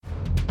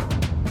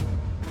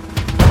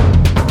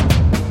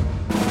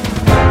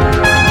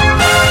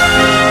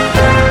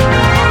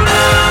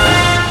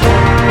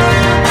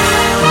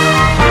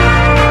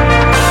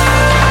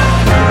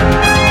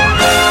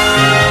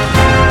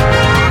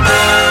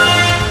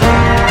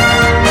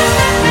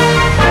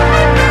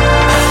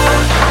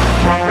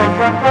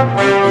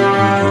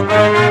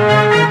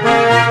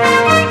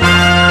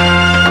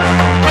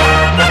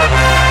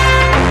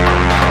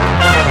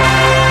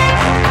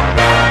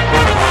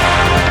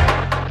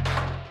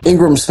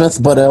Ingram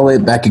Smith, Bud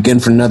Elliott, back again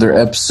for another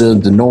episode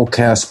of the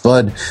Nolecast.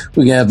 Bud,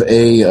 we have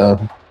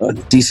a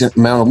decent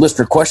amount of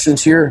listener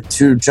questions here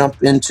to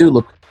jump into.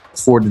 Look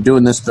forward to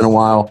doing this. It's been a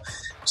while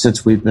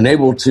since we've been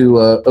able to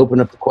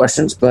open up the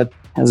questions, but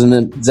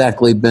hasn't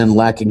exactly been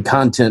lacking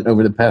content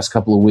over the past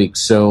couple of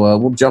weeks. So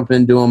we'll jump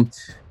into them.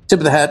 Tip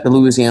of the hat to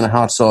Louisiana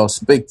Hot Sauce.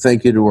 Big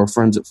thank you to our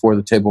friends at For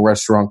the Table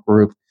Restaurant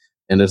Group.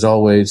 And as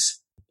always,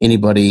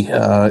 anybody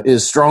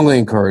is strongly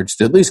encouraged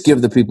to at least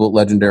give the people at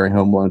Legendary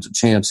Home Loans a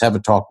chance, have a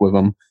talk with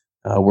them.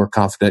 We're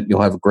confident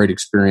you'll have a great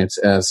experience,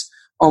 as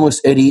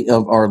almost 80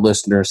 of our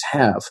listeners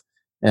have.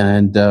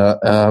 And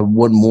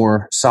one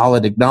more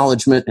solid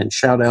acknowledgement and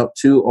shout out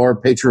to our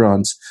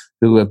Patreons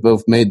who have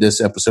both made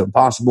this episode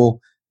possible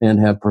and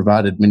have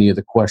provided many of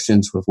the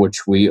questions with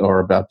which we are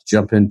about to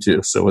jump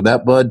into. So with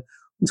that, Bud,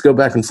 let's go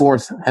back and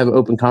forth, have an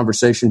open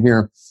conversation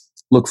here.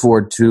 Look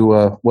forward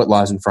to what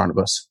lies in front of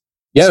us.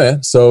 Yeah,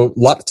 man. So a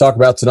lot to talk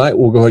about tonight.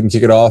 We'll go ahead and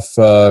kick it off.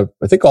 I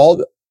think are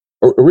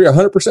we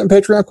 100%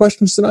 Patreon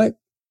questions tonight?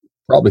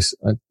 Probably.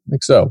 I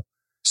think so.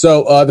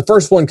 So the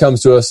first one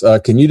comes to us.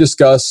 Can you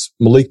discuss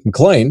Malik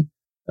McClain?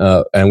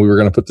 And we were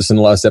going to put this in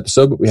the last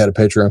episode, but we had a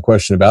Patreon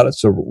question about it.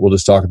 So we'll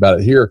just talk about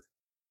it here.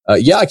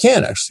 Yeah, I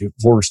can actually.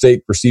 Florida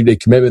State received a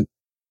commitment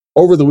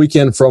over the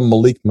weekend from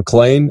Malik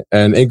McClain.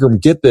 And Ingram,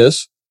 get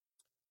this.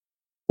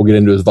 We'll get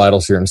into his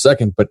vitals here in a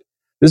second. But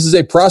this is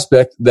a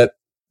prospect that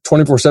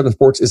 24/7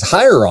 Sports is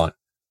higher on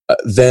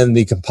than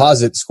the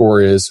composite score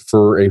is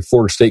for a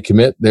Florida State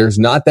commit. There's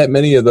not that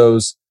many of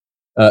those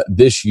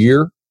this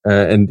year,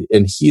 and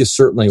he is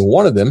certainly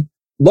one of them.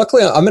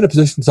 Luckily, I'm in a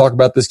position to talk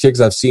about this kid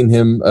because I've seen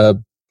him a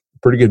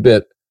pretty good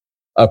bit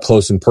up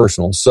close and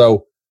personal.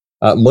 So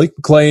Malik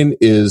McClain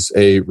is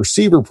a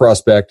receiver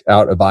prospect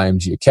out of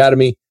IMG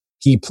Academy.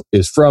 He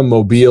is from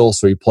Mobile,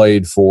 so he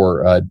played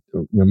for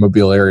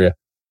Mobile area,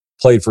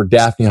 played for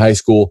Daphne High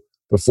School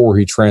before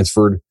he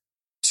transferred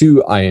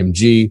to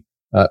IMG.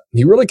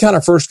 He really kind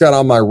of first got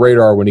on my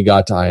radar when he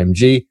got to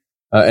IMG,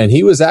 and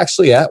he was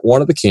actually at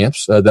one of the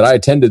camps that I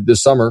attended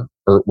this summer,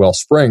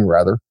 spring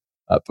rather,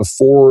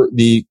 before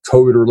the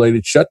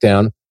COVID-related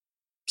shutdown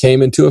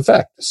came into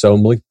effect. So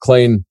Malik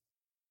McClain,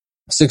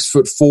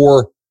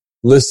 6'4",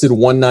 listed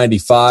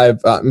 195.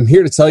 I'm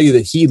here to tell you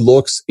that he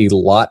looks a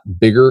lot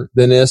bigger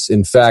than this.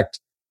 In fact,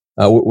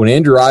 when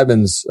Andrew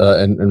Ivins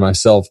and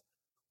myself,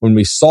 when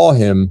we saw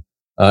him,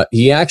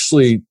 he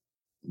actually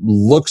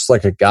looks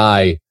like a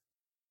guy.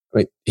 I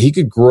mean, he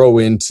could grow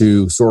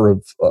into sort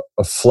of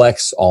a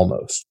flex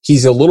almost.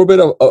 He's a little bit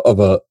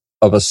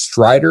of a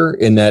strider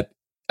in that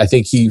I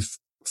think he's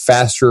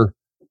faster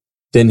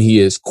than he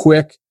is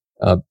quick.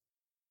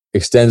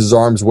 Extends his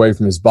arms away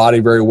from his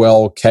body very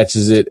well.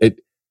 Catches it.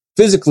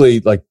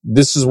 Physically, like,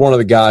 this is one of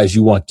the guys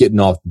you want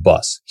getting off the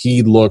bus.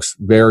 He looks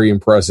very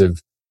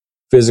impressive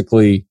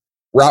physically.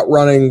 Route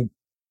running,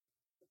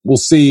 we'll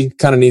see.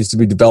 Kind of needs to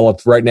be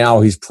developed. Right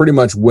now, he's pretty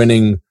much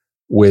winning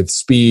with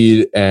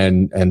speed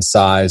and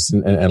size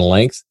and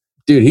length.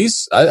 Dude,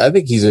 I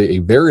think he's a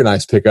very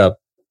nice pickup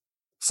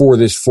for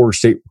this Florida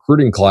State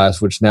recruiting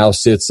class, which now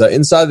sits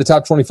inside the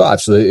top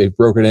 25. So they've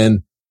broken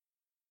in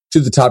to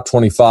the top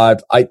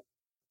 25.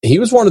 He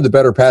was one of the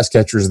better pass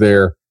catchers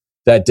there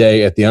that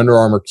day at the Under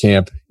Armour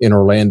camp in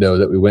Orlando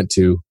that we went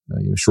to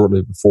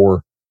shortly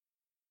before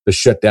the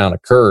shutdown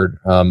occurred.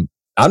 I'm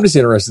just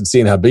interested in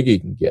seeing how big he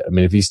can get. I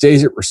mean, if he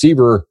stays at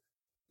receiver,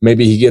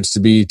 maybe he gets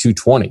to be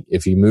 220.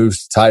 If he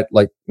moves tight,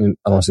 I don't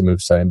want to say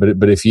moves tight,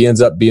 but if he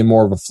ends up being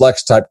more of a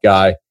flex type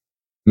guy,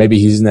 maybe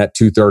he's in that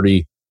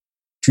 230,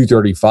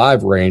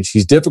 235 range.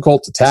 He's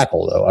difficult to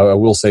tackle, though. I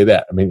will say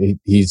that. I mean,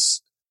 he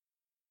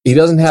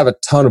doesn't have a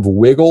ton of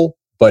wiggle,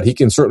 but he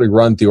can certainly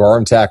run through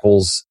arm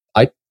tackles.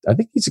 I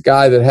think he's a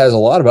guy that has a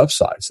lot of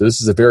upside. So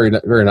this is a very,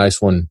 very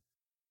nice one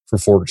for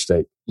Florida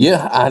State.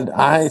 Yeah,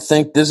 I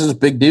think this is a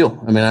big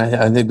deal. I mean,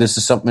 I think this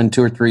is something in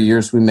 2 or 3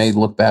 years we may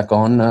look back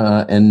on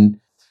and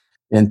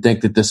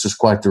think that this is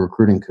quite the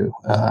recruiting coup.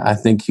 I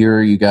think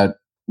here you got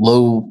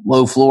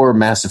low floor,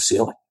 massive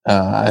ceiling.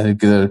 I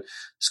think the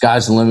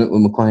sky's the limit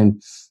with McClain.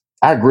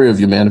 I agree with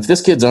you, man. If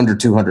this kid's under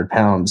 200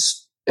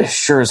 pounds, it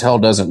sure as hell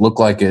doesn't look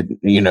like it,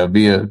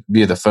 via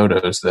the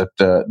photos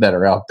that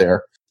are out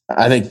there.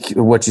 I think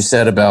what you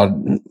said about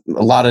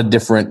a lot of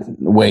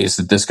different ways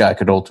that this guy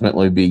could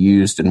ultimately be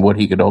used and what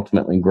he could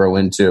ultimately grow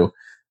into.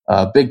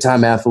 Big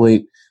time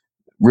athlete,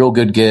 real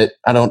good get.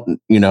 I don't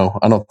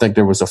think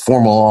there was a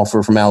formal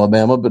offer from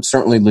Alabama, but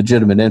certainly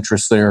legitimate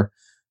interest there.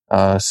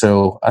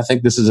 So I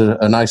think this is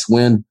a nice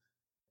win,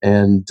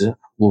 and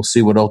we'll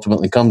see what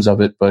ultimately comes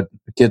of it. But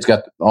the kid's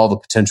got all the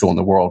potential in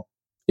the world.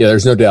 Yeah,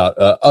 there's no doubt.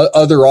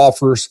 Other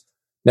offers.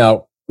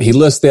 Now, he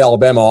lists the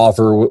Alabama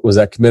offer. Was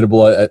that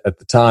committable at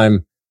the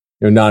time?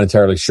 Not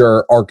entirely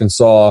sure.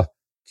 Arkansas,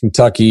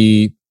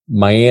 Kentucky,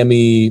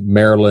 Miami,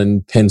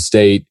 Maryland, Penn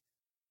State,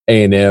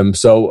 A&M.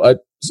 So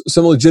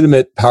some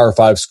legitimate Power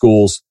 5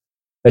 schools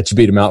that you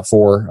beat him out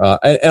for.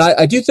 And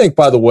I do think,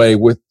 by the way,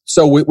 with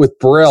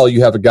Burrell,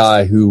 you have a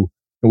guy who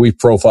we've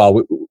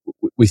profiled.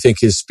 We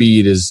think his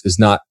speed is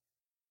not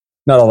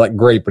all that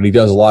great, but he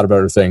does a lot of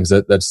other things.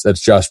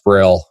 That's Josh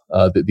Burrell,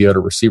 the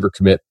other receiver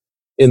commit.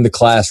 in the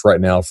class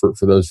right now for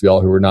those of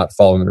y'all who are not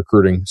following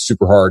recruiting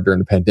super hard during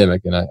the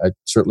pandemic. And I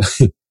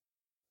certainly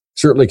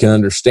certainly can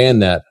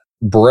understand that.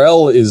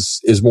 Burrell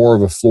is more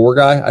of a floor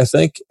guy, I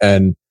think,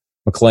 and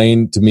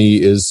McLean to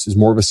me is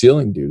more of a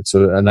ceiling dude.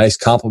 So a nice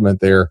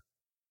compliment there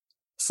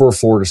for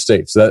Florida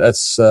State. So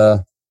that's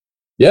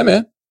yeah,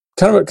 man,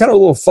 kind of a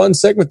little fun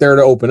segment there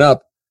to open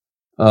up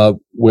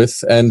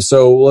with. And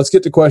so let's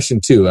get to question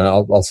 2, and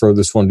I'll throw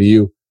this one to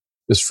you.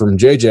 This is from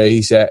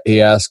JJ.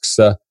 He asks,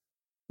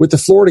 with the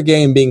Florida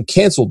game being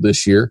canceled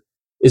this year,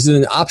 is it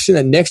an option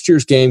that next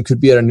year's game could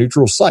be at a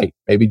neutral site,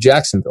 maybe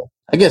Jacksonville?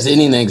 I guess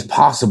anything's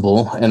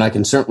possible, and I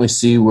can certainly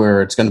see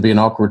where it's going to be an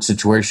awkward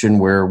situation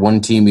where one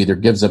team either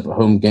gives up a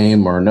home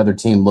game or another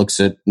team looks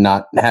at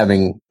not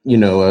having,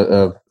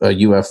 a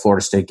UF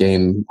Florida State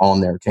game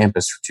on their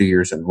campus for 2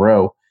 years in a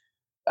row.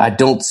 I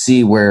don't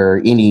see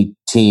where any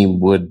team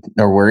would,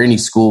 or where any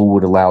school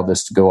would allow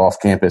this to go off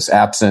campus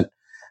absent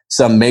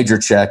some major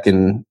check.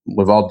 And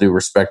with all due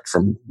respect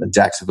from the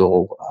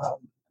Jacksonville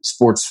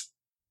sports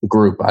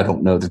group, I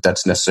don't know that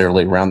that's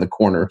necessarily around the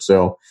corner.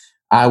 So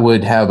I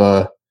would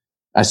have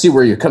I see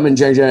where you're coming,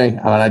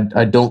 JJ.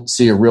 I don't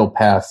see a real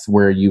path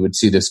where you would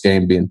see this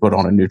game being put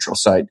on a neutral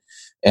site.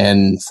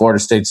 And Florida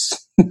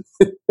State's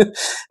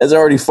has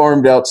already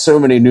farmed out so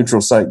many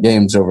neutral site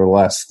games over the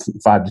last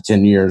 5 to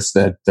 10 years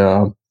that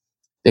they're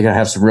going to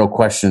have some real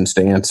questions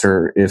to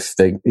answer if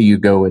you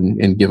go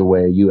and give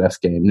away a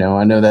UF game. Now,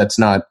 I know that's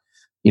not,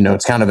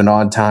 it's kind of an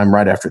odd time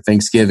right after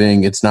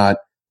Thanksgiving. It's not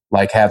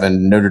like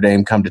having Notre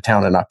Dame come to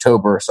town in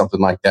October or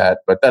something like that,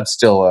 but that's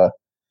still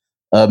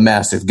a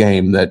massive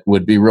game that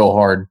would be real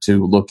hard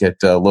to look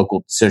at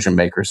local decision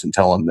makers and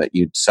tell them that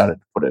you decided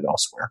to put it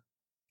elsewhere.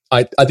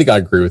 I think I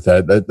agree with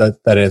that.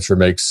 That answer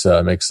makes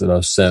the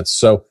most sense.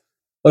 So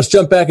let's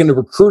jump back into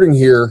recruiting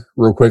here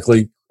real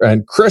quickly.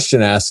 And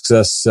Christian asks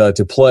us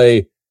to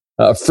play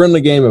a friendly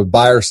game of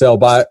buy or sell.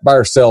 Buy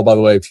or sell, by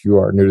the way, if you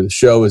are new to the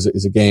show, is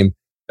a game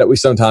that we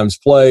sometimes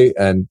play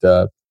and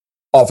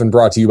often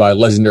brought to you by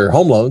Legendary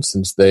Home Loans,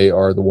 since they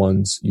are the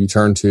ones you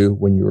turn to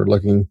when you are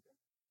looking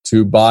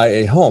to buy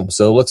a home.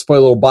 So let's play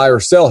a little buy or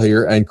sell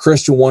here. And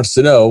Christian wants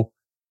to know,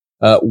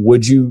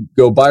 would you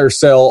go buy or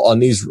sell on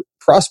these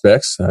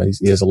prospects?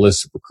 He has a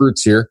list of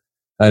recruits here,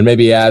 and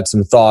maybe add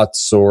some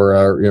thoughts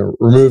or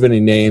remove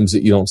any names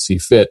that you don't see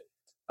fit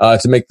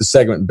to make the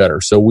segment better.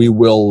 So we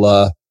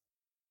will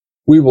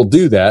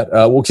do that.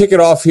 We'll kick it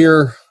off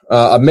here.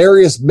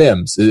 Amarius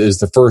Mims is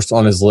the first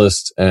on his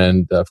list,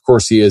 and of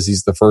course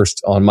he's the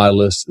first on my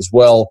list as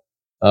well.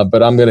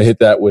 But I'm going to hit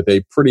that with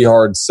a pretty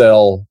hard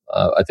sell.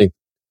 I think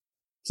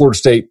Florida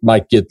State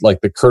might get like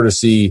the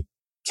courtesy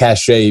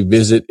cachet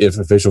visit if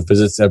official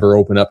visits ever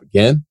open up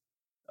again.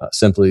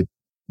 Simply,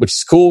 which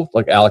is cool.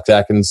 Like Alex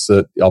Atkins,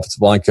 the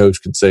offensive line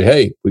coach, can say,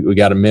 hey, we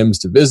got a Mims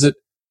to visit.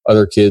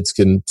 Other kids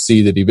can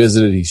see that he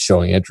visited. He's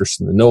showing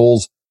interest in the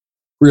Noles.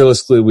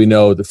 Realistically, we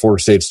know that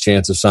Florida State's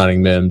chance of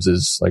signing Mims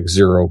is like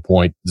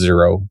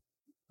 0.0,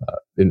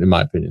 in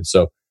my opinion.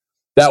 So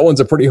that one's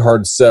a pretty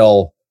hard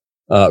sell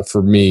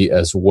for me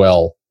as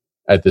well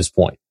at this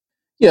point.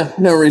 Yeah,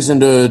 no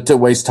reason to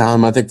waste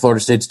time. I think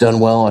Florida State's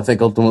done well. I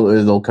think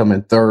ultimately they'll come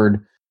in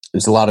third.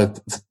 There's a lot of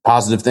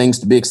positive things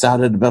to be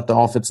excited about the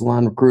offensive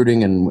line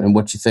recruiting and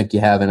what you think you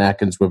have in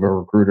Atkins with a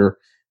recruiter.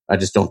 I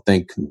just don't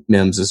think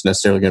Mims is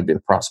necessarily going to be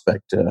the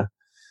prospect to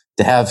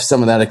have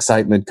some of that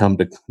excitement come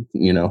to,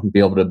 be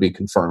able to be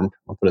confirmed.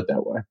 I'll put it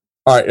that way.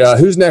 All right.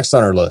 Who's next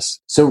on our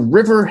list? So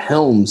River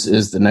Helms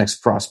is the next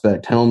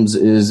prospect. Helms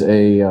is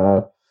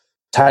a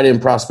tight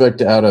end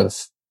prospect out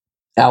of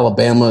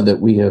Alabama that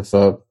we have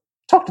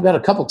talked about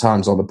a couple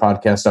times on the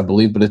podcast, I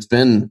believe, but it's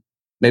been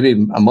maybe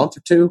a month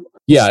or two.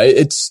 Yeah,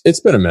 it's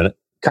been a minute.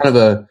 Kind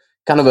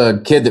of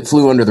a kid that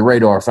flew under the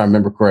radar, if I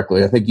remember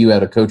correctly. I think you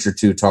had a coach or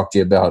two talk to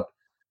you about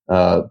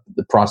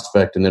the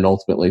prospect, and then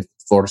ultimately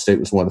Florida State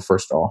was one of the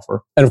first to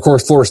offer. And of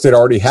course, Florida State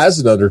already has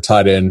another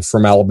tight end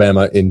from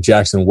Alabama in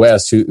Jackson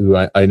West, who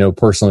I know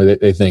personally that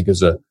they think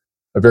is a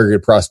very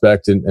good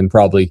prospect and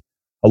probably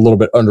a little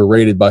bit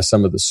underrated by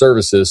some of the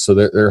services. So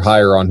they're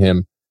higher on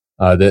him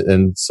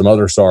than some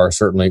others are,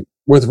 certainly.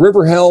 With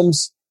River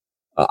Helms,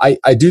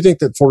 I do think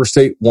that Florida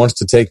State wants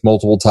to take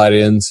multiple tight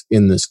ends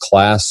in this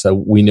class. So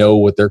we know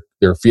what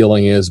their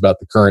feeling is about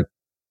the current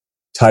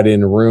tight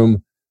end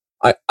room.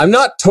 I'm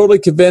not totally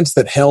convinced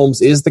that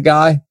Helms is the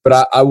guy,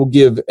 but I will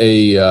give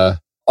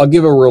I'll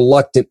give a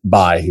reluctant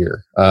buy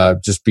here,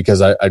 just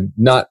because I'm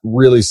not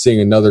really seeing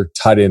another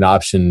tight end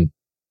option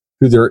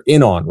who they're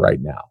in on right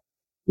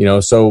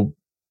now. So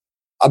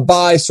a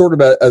buy sort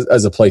of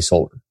as a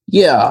placeholder.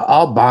 Yeah,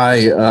 I'll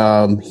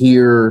buy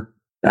here.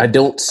 I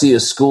don't see a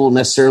school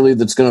necessarily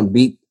that's going to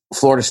beat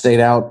Florida State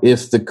out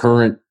if the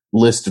current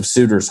list of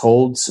suitors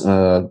holds.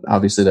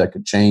 Obviously, that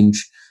could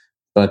change.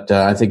 But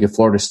I think if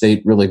Florida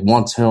State really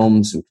wants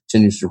Helms and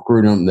continues to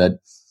recruit him, that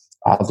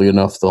oddly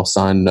enough, they'll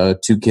sign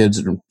 2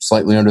 kids that are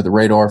slightly under the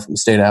radar from the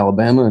state of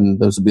Alabama, and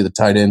those will be the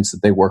tight ends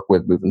that they work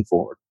with moving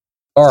forward.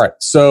 All right.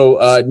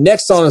 So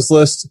next on this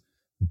list,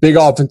 big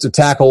offensive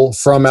tackle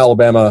from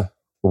Alabama,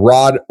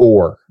 Rod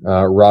Orr.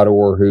 Rod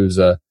Orr, who's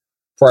a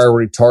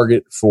priority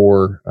target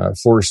for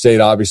Florida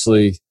State.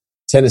 Obviously,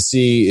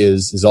 Tennessee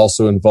is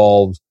also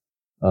involved.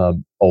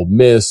 Ole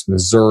Miss,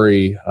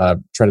 Missouri.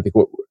 Trying to think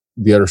what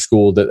the other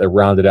school that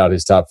rounded out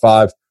his top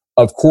 5.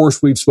 Of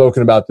course, we've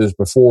spoken about this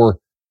before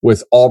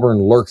with Auburn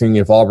lurking.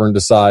 If Auburn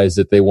decides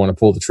that they want to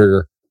pull the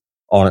trigger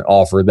on an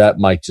offer, that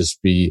might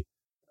just be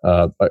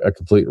a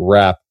complete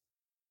wrap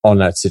on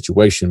that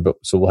situation. But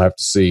so we'll have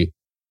to see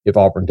if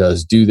Auburn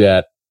does do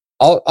that.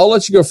 I'll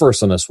let you go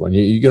first on this one.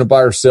 You going to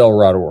buy or sell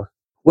Rador?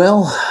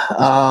 Well,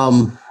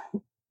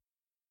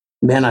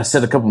 man, I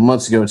said a couple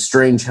months ago, it's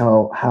strange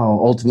how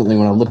ultimately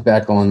when I look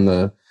back on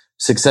the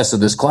success of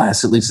this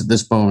class, at least at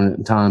this moment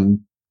in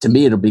time, to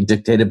me, it'll be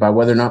dictated by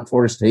whether or not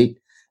Florida State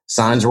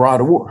signs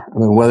Rador. I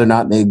mean, whether or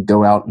not they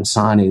go out and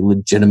sign a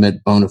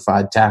legitimate bona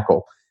fide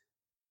tackle.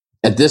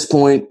 At this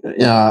point,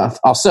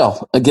 I'll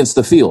sell against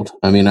the field.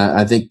 I mean,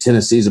 I think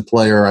Tennessee's a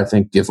player. I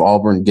think if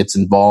Auburn gets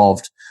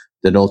involved,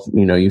 that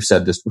you've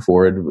said this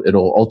before,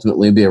 it'll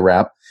ultimately be a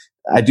wrap.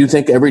 I do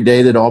think every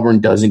day that Auburn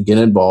doesn't get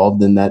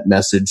involved in that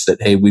message that,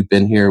 hey, we've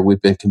been here,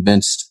 we've been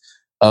convinced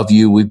of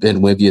you, we've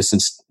been with you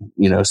since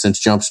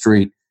Jump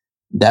Street,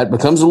 that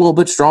becomes a little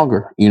bit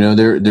stronger.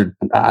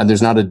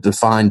 There's not a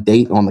defined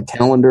date on the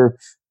calendar,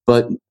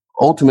 but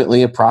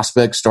ultimately a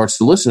prospect starts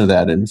to listen to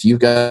that. And if you've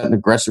got an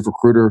aggressive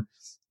recruiter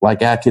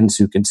like Atkins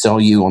who can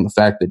sell you on the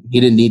fact that he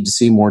didn't need to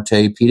see more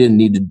tape, he didn't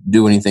need to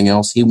do anything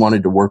else, he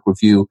wanted to work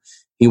with you,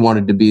 he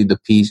wanted to be the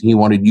piece, he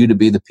wanted you to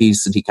be the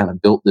piece that he kind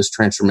of built this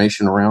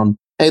transformation around.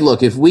 Hey,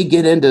 look, if we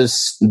get into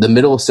the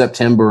middle of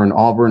September and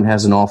Auburn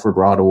hasn't offered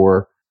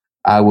Rador,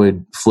 I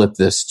would flip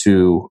this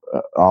to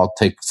I'll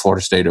take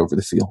Florida State over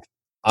the field.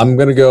 I'm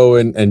going to go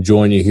and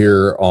join you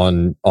here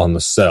on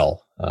the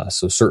sell.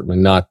 So certainly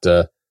not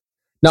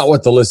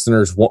what the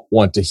listeners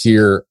want to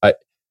hear.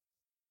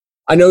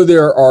 I know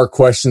there are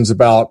questions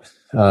about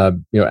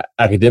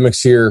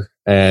academics here,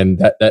 and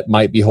that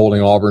might be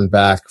holding Auburn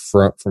back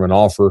from an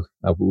offer.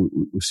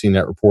 We've seen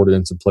that reported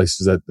in some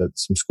places that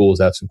some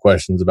schools have some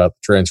questions about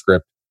the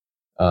transcript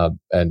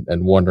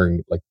and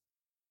wondering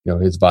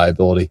his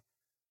viability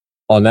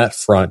on that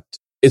front.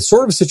 It's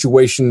sort of a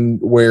situation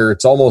where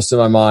it's almost in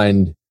my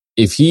mind,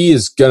 if he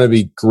is going to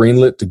be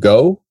greenlit to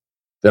go,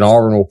 then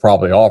Auburn will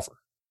probably offer.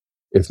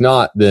 If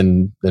not,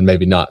 then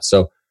maybe not.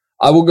 So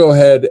I will go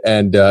ahead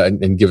and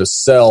give a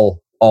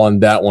sell on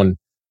that one.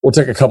 We'll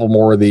take a couple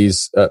more of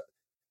these.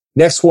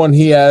 Next one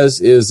he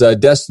has is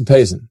Destin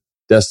Payson.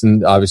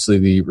 Destin, obviously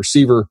the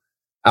receiver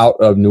out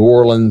of New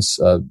Orleans,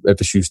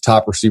 FSU's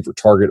top receiver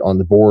target on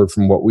the board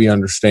from what we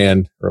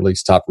understand, or at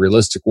least top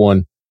realistic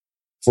one.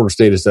 Florida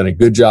State has done a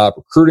good job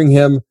recruiting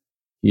him.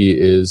 He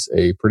is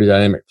a pretty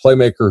dynamic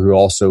playmaker who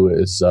also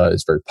is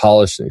very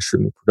polished and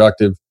extremely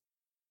productive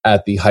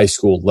at the high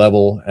school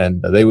level,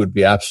 and they would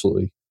be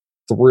absolutely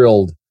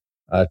thrilled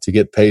to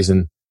get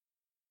Payson.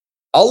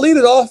 I'll lead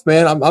it off,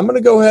 man. I'm going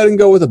to go ahead and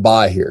go with a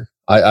buy here.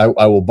 I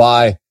will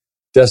buy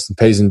Destin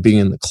Payson being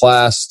in the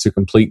class to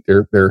complete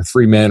their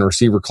 3-man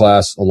receiver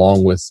class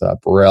along with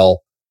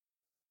Burrell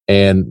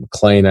and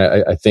McClain.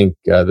 I think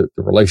the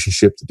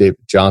relationship that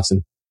David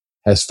Johnson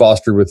has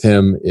fostered with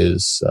him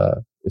is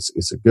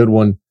a good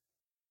one.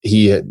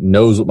 He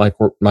knows what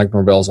Mike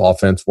Norvell's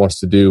offense wants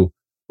to do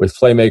with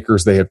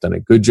playmakers. They have done a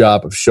good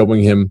job of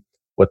showing him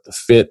what the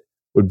fit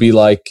would be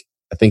like.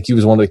 I think he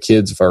was one of the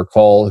kids, if I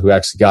recall, who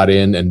actually got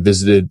in and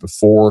visited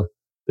before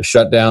the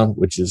shutdown,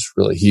 which is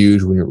really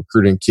huge when you're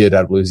recruiting a kid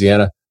out of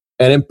Louisiana.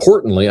 And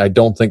importantly, I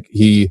don't think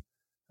he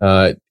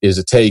is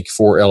a take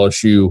for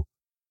LSU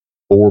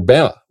or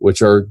Bama,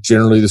 which are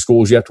generally the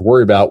schools you have to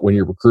worry about when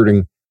you're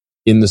recruiting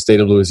in the state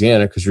of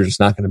Louisiana, because you're just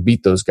not going to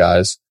beat those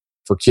guys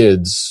for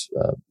kids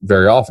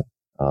very often.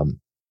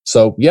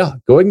 So yeah,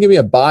 go ahead and give me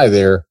a buy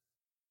there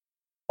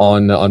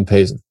on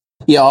Payson.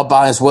 Yeah, I'll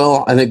buy as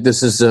well. I think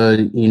this is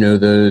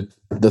the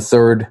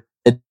third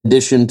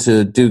addition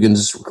to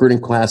Dugan's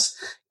recruiting class.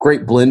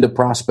 Great blend of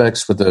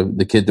prospects with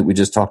the kid that we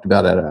just talked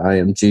about at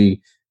IMG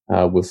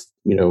with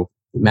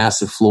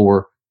massive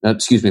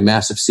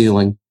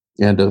ceiling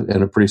and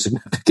a pretty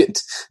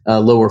significant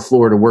lower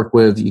floor to work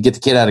with. You get the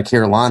kid out of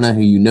Carolina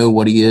who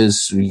what he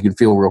is, so you can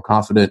feel real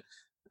confident.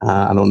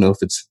 I don't know if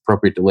it's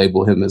appropriate to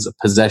label him as a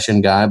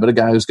possession guy, but a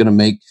guy who's going to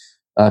make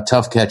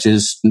tough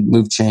catches,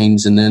 move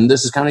chains, and then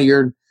this is kind of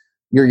your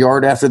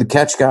yard after the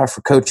catch guy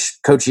for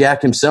Coach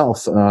Yak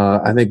himself.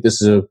 I think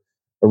this is a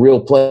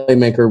real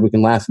playmaker. We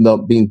can laugh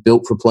about being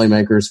built for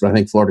playmakers, but I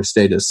think Florida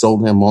State has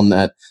sold him on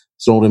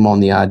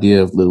the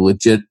idea of the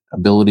legit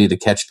ability to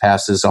catch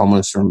passes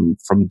almost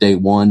from day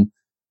one.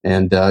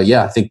 And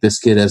I think this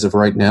kid, as of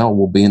right now,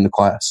 will be in the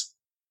class.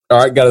 All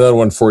right, got another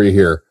one for you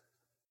here.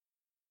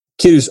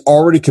 Kid who's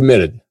already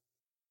committed,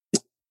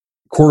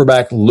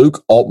 quarterback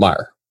Luke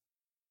Altmaier.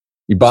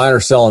 You buying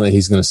or selling that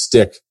he's going to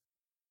stick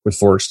with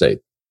Florida State?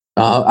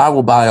 I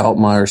will buy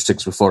Altmaier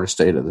sticks with Florida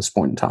State at this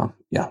point in time.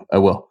 Yeah, I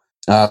will.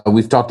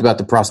 We've talked about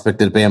the prospect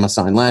that Bama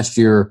signed last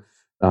year.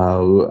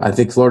 I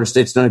think Florida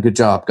State's done a good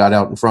job, got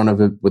out in front of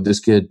it with this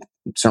kid.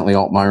 Certainly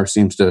Altmaier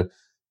seems to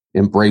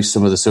embrace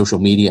some of the social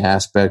media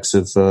aspects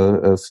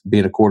of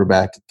being a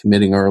quarterback,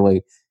 committing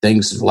early.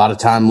 things, a lot of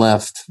time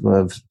left.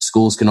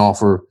 Schools can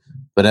offer,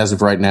 but as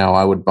of right now,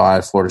 I would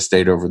buy Florida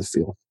State over the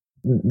field.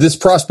 This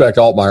prospect,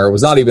 Altmaier,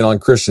 was not even on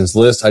Christian's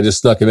list. I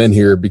just snuck him in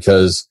here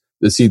because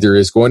this either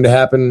is going to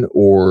happen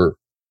or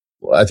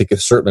I think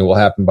it certainly will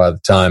happen by the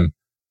time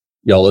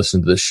y'all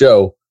listen to the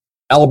show.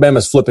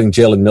 Alabama's flipping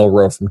Jalen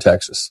Milroe from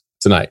Texas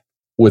tonight.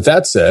 With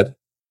that said,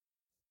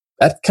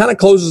 that kind of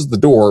closes the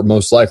door,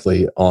 most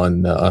likely,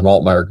 on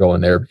Altmaier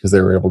going there because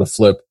they were able to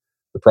flip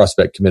the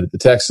prospect committed to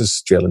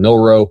Texas, Jalen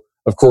Milroe.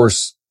 Of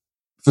course,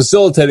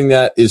 facilitating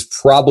that is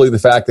probably the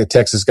fact that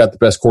Texas got the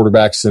best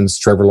quarterback since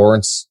Trevor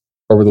Lawrence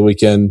over the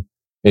weekend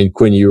in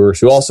Quinn Ewers,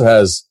 who also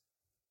has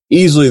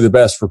easily the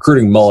best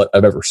recruiting mullet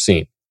I've ever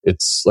seen.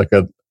 It's like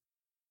have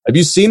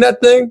you seen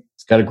that thing?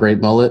 He's got a great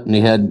mullet, and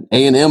he had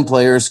A&M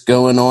players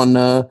going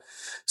on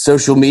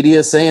social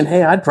media saying,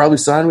 hey, I'd probably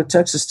sign with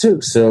Texas too.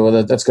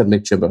 So that's going to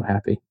make Jimbo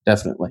happy.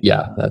 Definitely.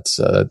 Yeah,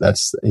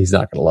 that's he's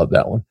not going to love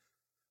that one.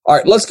 All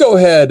right, let's go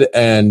ahead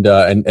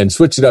and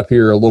switch it up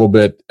here a little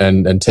bit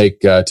and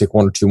take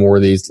one or two more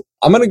of these.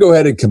 I'm going to go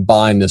ahead and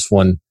combine this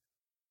one.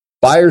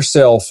 Buy or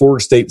sell,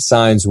 Florida State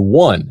signs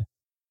one,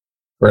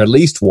 or at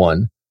least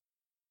one,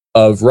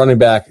 of running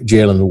back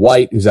Jalen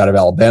White, who's out of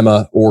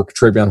Alabama, or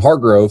Travion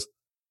Hargrove,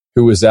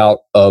 who is out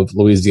of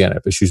Louisiana.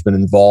 FSU's been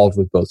involved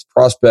with both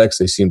prospects.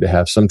 They seem to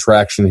have some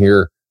traction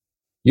here.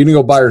 You can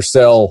go buy or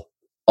sell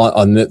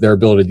on their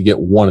ability to get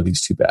one of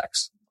these two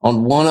backs.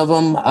 On one of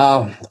them,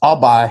 I'll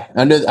buy.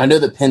 I know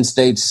that Penn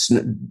State's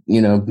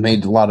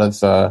made a lot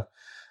of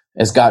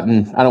has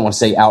gotten, I don't want to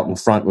say out in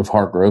front with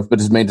Hargrove, but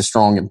has made a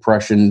strong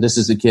impression. This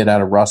is a kid out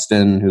of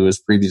Ruston who was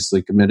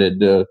previously committed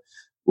to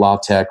La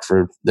Tech.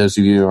 For those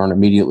of you who aren't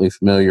immediately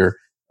familiar,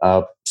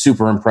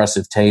 super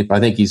impressive tape. I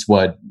think he's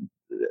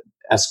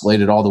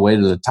escalated all the way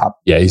to the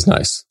top. Yeah, he's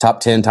nice. Top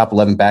 10, top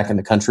 11 back in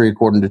the country,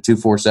 according to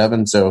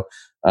 247. So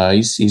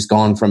he's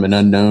gone from an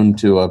unknown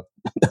to a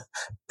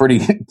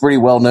pretty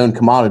well-known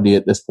commodity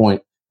at this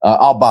point.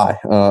 I'll buy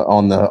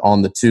on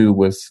the two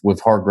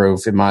with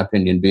Hargrove, in my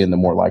opinion, being the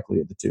more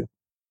likely of the two.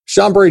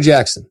 Chambray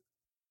Jackson,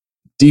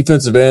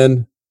 defensive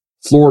end,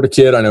 Florida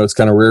kid. I know it's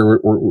kind of rare.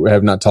 We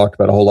have not talked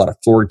about a whole lot of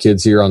Florida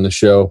kids here on the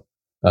show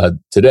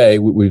today.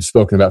 We've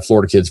spoken about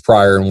Florida kids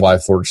prior and why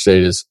Florida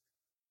State is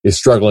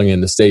struggling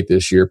in the state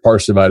this year,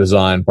 partially by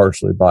design,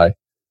 partially by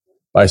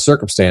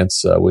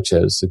circumstance, which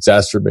has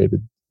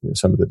exacerbated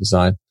some of the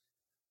design.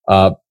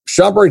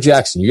 Chambray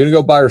Jackson, you're going to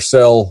go buy or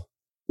sell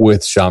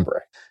with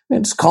Chambray?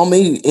 Just call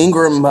me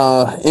Ingram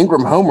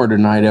Homer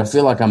tonight. I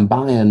feel like I'm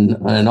buying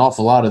an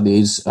awful lot of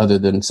these, other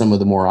than some of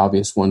the more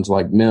obvious ones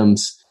like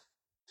Mims.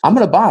 I'm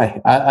going to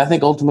buy. I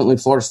think ultimately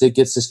Florida State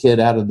gets this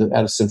kid out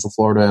of Central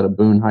Florida, out of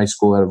Boone High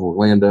School, out of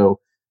Orlando.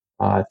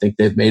 I think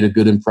they've made a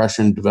good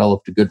impression,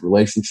 developed a good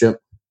relationship.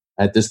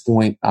 At this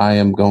point, I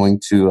am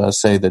going to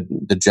say that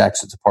the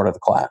Jackson's a part of the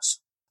class.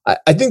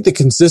 I think the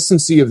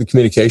consistency of the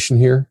communication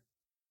here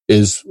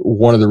is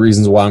one of the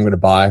reasons why I'm going to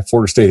buy.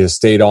 Florida State has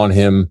stayed on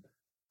him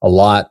a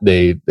lot.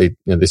 They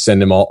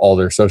send him all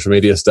their social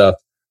media stuff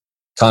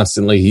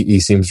constantly. He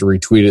seems to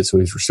retweet it, so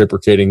he's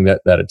reciprocating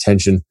that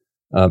attention.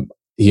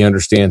 He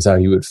understands how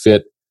he would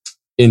fit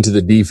into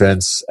the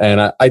defense, and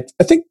I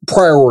think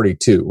priority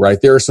too. Right,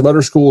 there are some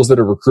other schools that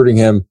are recruiting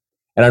him,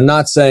 and I'm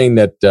not saying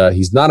that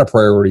he's not a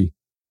priority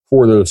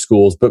for those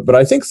schools, but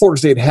I think Florida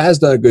State has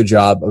done a good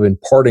job of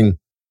imparting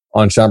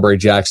on Chambray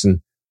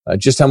Jackson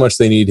just how much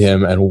they need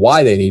him and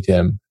why they need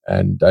him,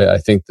 and I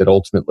think that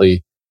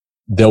ultimately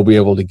they'll be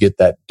able to get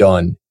that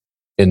done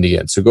in the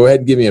end. So go ahead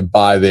and give me a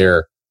buy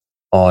there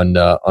on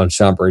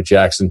Chambray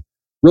Jackson.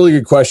 Really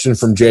good question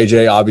from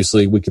JJ.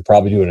 Obviously, we could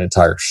probably do an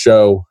entire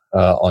show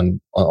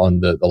on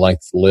the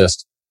length of the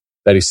list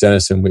that he sent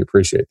us, and we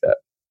appreciate that.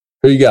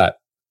 Who you got?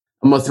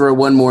 I'm going to throw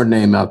one more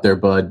name out there,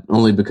 Bud,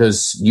 only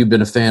because you've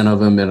been a fan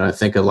of him, and I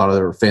think a lot of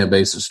their fan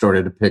base has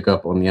started to pick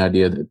up on the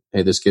idea that,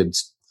 hey, this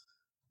kid's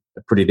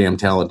pretty damn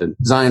talented.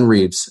 Zion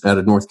Reeves out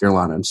of North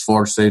Carolina. Does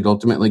Florida State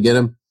ultimately get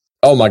him?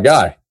 Oh, my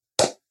guy.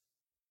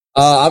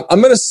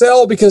 I'm going to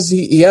sell because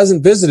he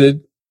hasn't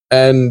visited,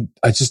 and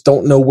I just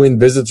don't know when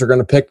visits are going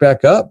to pick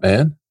back up,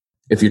 man.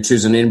 If you're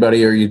choosing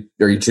anybody, are you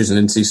choosing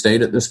NC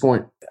State at this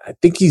point? I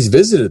think he's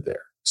visited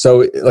there.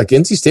 So, like,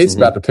 NC State's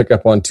about to pick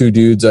up on two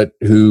dudes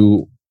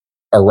who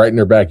are right in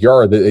their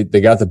backyard.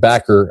 They got the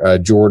backer,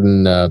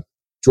 Jordan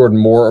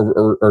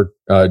Moore,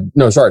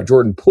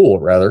 Jordan Poole,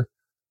 rather,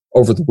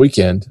 over the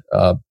weekend.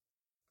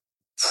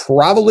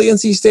 Probably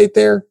NC State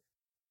there.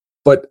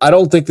 But I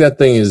don't think that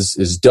thing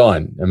is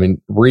done. I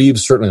mean,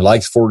 Reeves certainly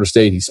likes Florida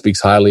State. He speaks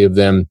highly of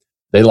them.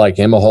 They like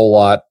him a whole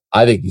lot.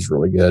 I think he's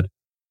really good.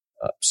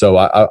 So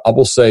I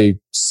will say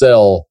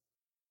sell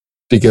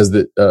because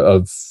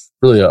of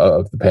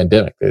the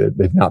pandemic.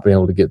 They've not been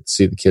able to get to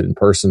see the kid in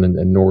person,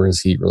 and nor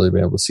has he really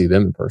been able to see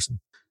them in person.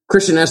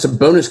 Christian asked a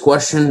bonus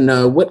question.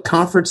 What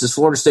conference is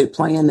Florida State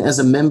playing as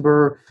a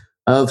member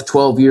of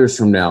 12 years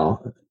from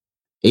now?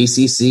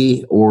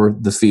 ACC or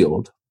the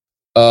field?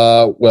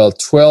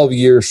 12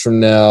 years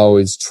from now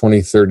is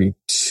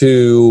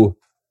 2032.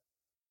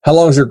 How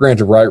long is your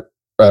grant of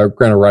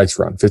rights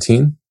run?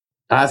 15?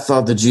 I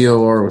thought the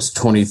GOR was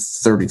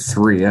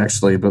 2033,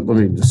 actually, but let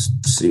me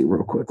just see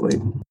real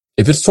quickly.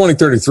 If it's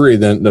 2033,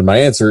 then my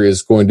answer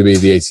is going to be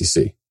the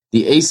ACC.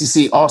 The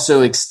ACC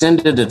also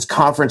extended its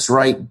conference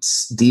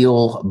rights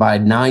deal by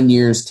 9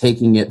 years,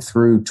 taking it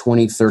through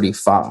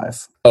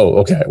 2035. Oh,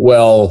 okay.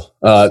 Well,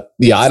 I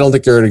don't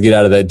think they're going to get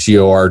out of that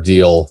GOR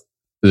deal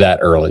that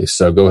early.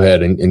 So go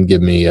ahead and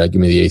give me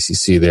the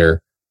ACC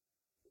there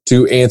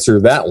to answer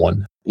that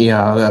one.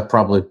 Yeah, that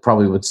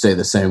probably would stay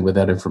the same with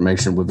that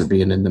information, with it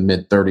being in the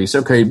mid-30s.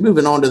 Okay,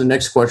 moving on to the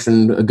next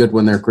question. A good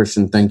one there,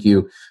 Christian. Thank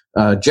you.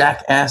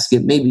 Jack asked,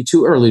 it may be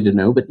too early to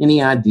know, but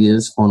any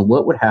ideas on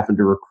what would happen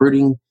to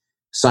recruiting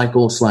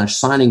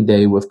cycle/signing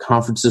day with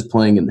conferences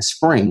playing in the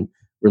spring?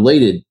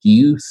 Related, do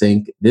you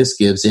think this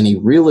gives any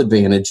real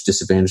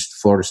disadvantage to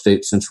Florida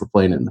State since we're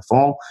playing in the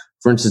fall?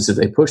 For instance, if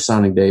they push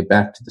signing day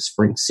back to the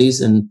spring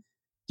season,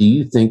 do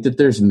you think that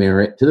there's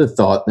merit to the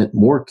thought that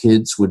more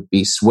kids would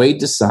be swayed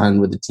to sign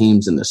with the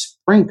teams in the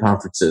spring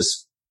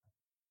conferences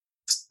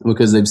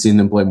because they've seen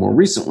them play more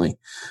recently?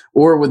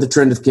 Or with the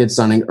trend of kids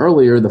signing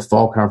earlier, the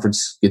fall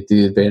conference get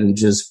the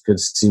advantages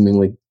because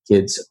seemingly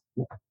kids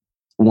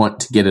want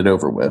to get it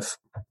over with?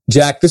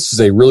 Jack, this is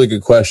a really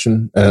good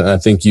question, and I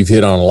think you've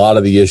hit on a lot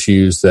of the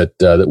issues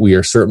that we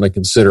are certainly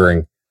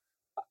considering.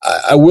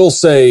 I will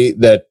say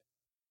that,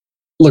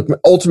 look,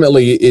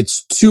 ultimately,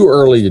 it's too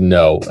early to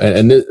know,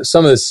 and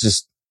some of this is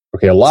just,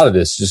 okay, a lot of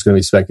this is just going to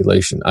be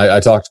speculation. I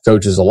talk to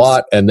coaches a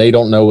lot, and they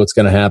don't know what's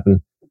going to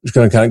happen. I'm just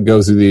going to kind of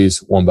go through these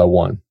one by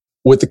one.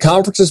 With the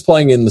conferences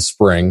playing in the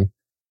spring,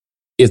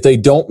 if they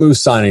don't move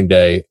signing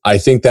day, I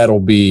think that'll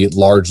be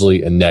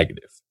largely a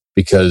negative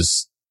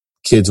because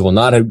kids will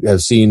not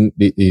have seen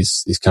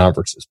these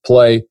conferences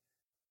play.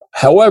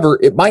 However,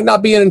 it might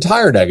not be an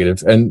entire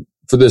negative, and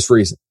for this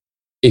reason.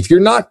 If you're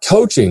not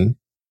coaching,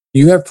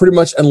 you have pretty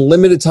much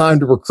unlimited time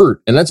to recruit.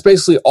 And that's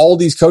basically all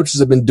these coaches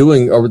have been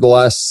doing over the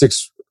last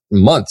 6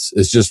 months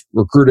is just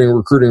recruiting.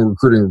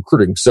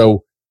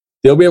 So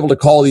they'll be able to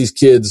call these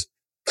kids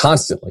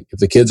constantly. If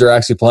the kids are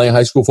actually playing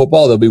high school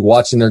football, they'll be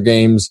watching their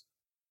games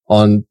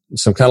on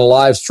some kind of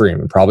live stream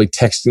and probably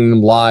texting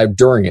them live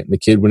during it. And the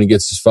kid, when he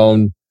gets his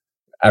phone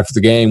after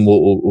the game,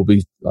 will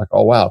be like,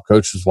 oh, wow,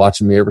 coach was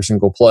watching me every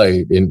single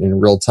play in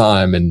real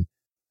time. And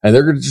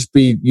they're going to just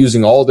be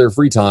using all their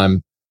free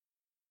time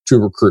to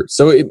recruit.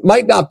 So it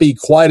might not be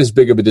quite as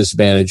big of a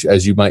disadvantage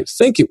as you might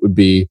think it would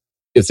be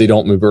if they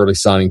don't move early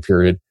signing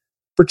period,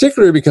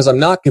 particularly because I'm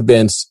not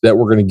convinced that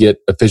we're going to get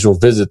official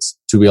visits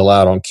to be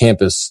allowed on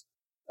campus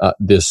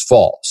this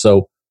fall.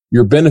 So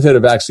your benefit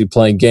of actually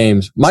playing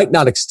games might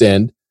not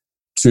extend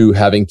to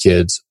having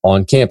kids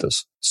on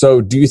campus.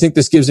 So do you think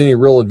this gives any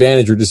real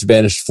advantage or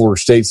disadvantage to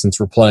Florida State since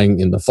we're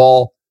playing in the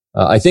fall?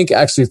 I think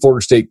actually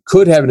Florida State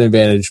could have an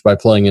advantage by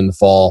playing in the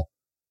fall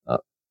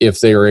if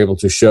they are able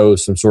to show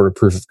some sort of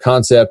proof of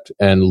concept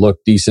and look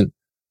decent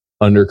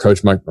under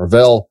Coach Mike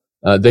Norvell.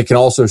 They can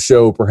also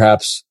show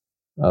perhaps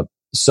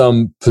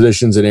some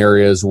positions in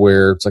areas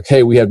where it's like,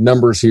 hey, we have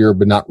numbers here,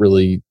 but not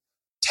really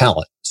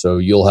talent. So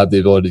you'll have the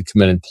ability to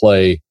come in and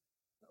play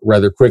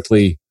rather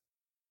quickly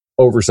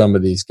over some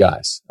of these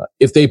guys.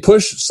 If they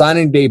push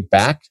signing day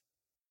back,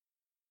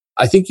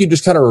 I think you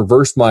just kind of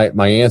reversed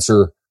my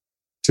answer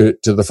to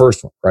the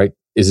first one, right?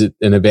 Is it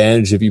an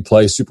advantage if you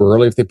play super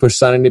early if they push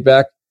signing day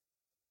back?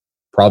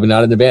 Probably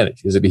not an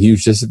advantage. Is it a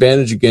huge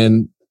disadvantage?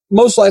 Again,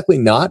 most likely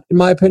not, in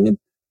my opinion.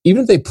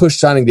 Even if they push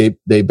signing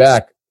day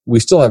back, we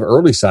still have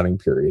early signing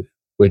period,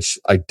 which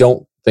I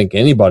don't think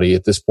anybody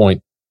at this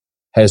point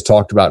has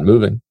talked about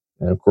moving.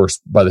 And of course,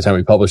 by the time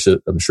we publish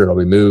it, I'm sure it'll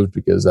be moved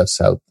because that's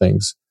how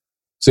things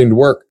seem to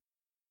work,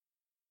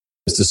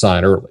 is to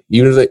sign early.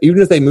 Even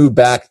if they move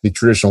back the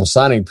traditional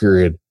signing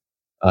period,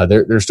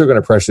 they're still going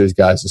to pressure these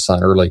guys to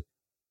sign early.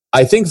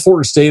 I think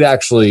Florida State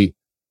actually,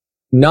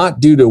 not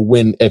due to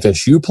when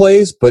FSU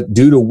plays, but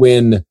due to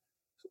when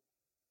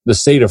the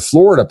state of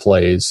Florida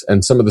plays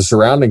and some of the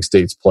surrounding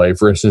states play.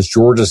 For instance,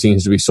 Georgia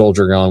seems to be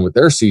soldiering on with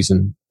their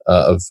season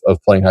of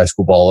playing high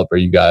school ball up for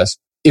you guys.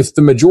 If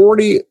the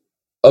majority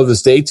of the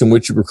states in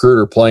which you recruit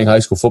are playing high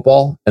school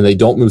football and they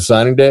don't move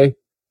signing day,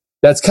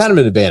 that's kind of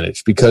an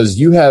advantage because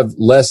you have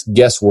less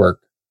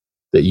guesswork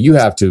that you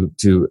have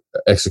to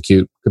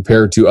execute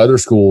compared to other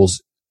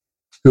schools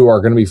who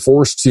are going to be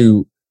forced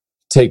to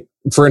take,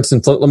 for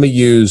instance, let me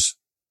use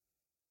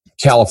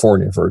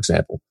California, for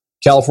example.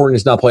 California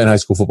is not playing high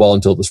school football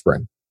until the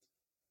spring.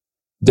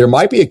 There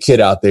might be a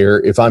kid out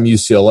there, if I'm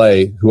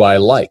UCLA, who I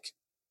like,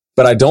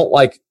 but I don't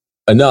like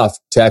enough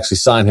to actually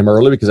sign him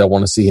early because I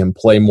want to see him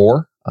play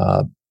more.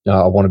 I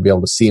want to be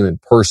able to see him in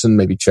person,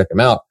 maybe check him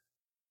out.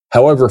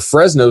 However,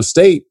 Fresno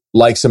State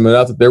likes him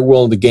enough that they're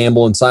willing to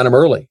gamble and sign him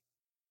early,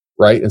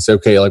 right? And say,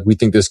 okay, like we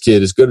think this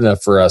kid is good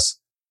enough for us.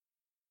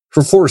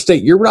 For Florida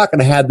State, you're not going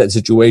to have that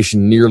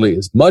situation nearly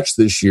as much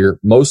this year,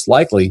 most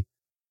likely,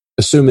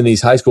 assuming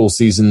these high school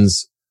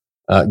seasons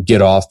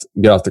get off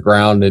the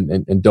ground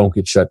and don't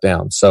get shut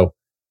down. So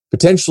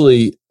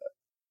potentially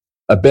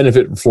a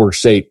benefit for Florida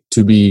State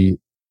to be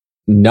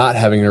not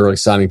having an early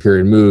signing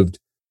period moved,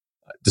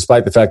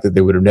 despite the fact that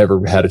they would have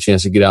never had a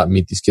chance to get out and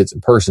meet these kids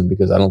in person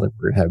because I don't think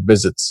we're going to have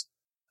visits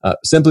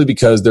simply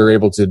because they're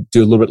able to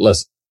do a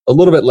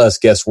little bit less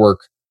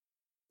guesswork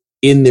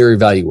in their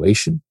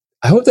evaluation.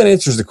 I hope that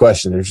answers the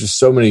question. There's just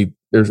so many.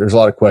 There's a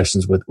lot of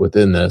questions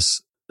within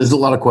this. There's a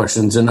lot of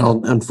questions, and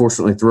I'll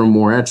unfortunately throw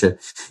more at you.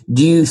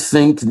 Do you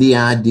think the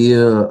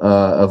idea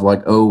of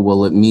like, oh,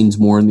 well, it means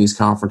more in these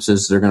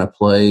conferences they're going to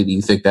play? Do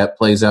you think that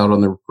plays out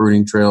on the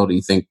recruiting trail? Do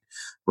you think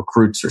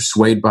recruits are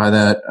swayed by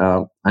that?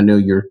 I know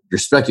you're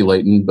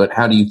speculating, but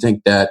how do you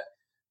think that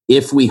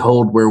if we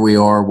hold where we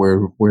are,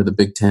 where the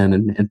Big Ten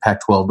and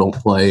Pac-12 don't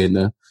play, and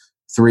the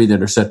three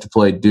that are set to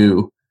play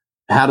do,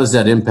 how does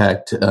that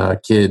impact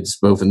kids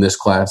both in this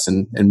class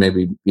and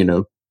maybe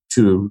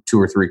two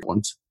or three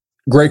ones?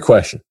 Great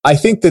question. I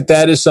think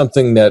that is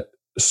something that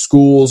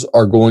schools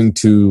are going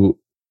to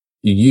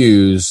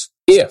use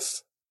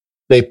if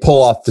they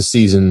pull off the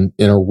season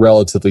in a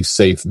relatively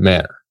safe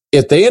manner.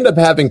 If they end up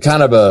having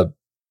kind of a,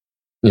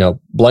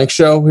 blank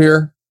show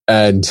here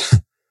and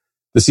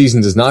the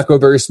season does not go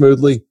very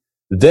smoothly,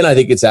 then I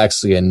think it's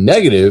actually a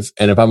negative.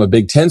 And if I'm a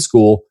Big Ten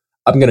school,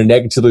 I'm going to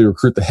negatively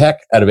recruit the heck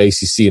out of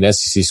ACC and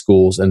SEC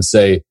schools and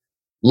say,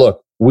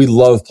 look, we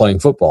love playing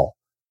football,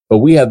 but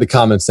we had the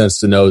common sense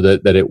to know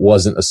that it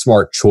wasn't a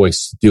smart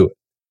choice to do it,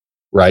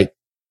 right?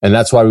 And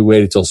that's why we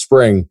waited till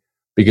spring,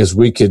 because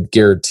we could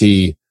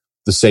guarantee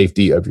the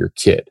safety of your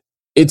kid.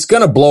 It's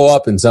going to blow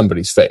up in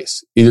somebody's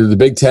face, either the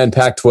Big Ten,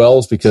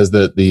 Pac-12s, because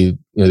the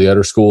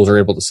other schools are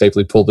able to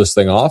safely pull this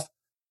thing off,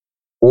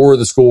 or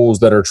the schools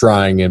that are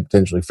trying and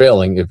potentially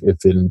failing if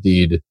it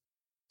indeed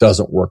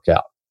doesn't work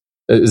out.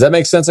 Does that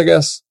make sense, I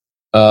guess?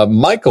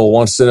 Michael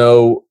wants to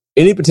know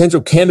any potential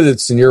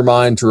candidates in your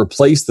mind to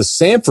replace the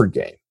Samford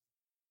game.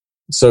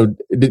 So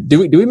do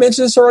we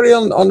mention this already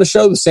on the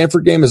show? The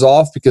Samford game is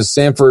off because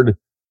Samford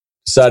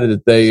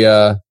decided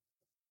that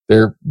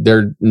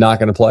they're not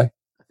going to play.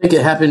 I think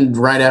it happened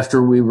right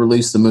after we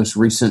released the most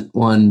recent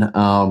one.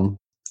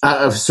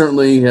 I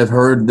certainly have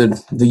heard the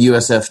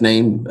USF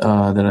name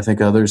that I think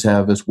others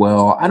have as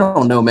well. I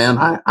don't know, man.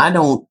 I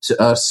don't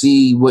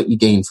see what you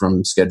gain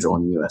from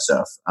scheduling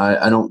USF.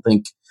 I don't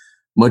think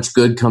much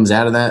good comes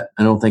out of that.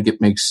 I don't think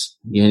it makes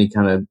any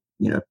kind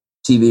of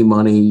TV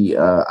money.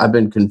 I've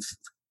been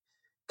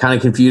kind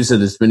of confused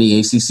that as many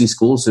ACC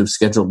schools have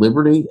scheduled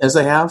Liberty as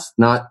they have,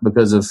 not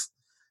because of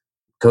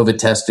COVID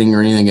testing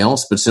or anything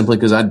else, but simply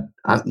because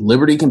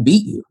Liberty can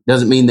beat you.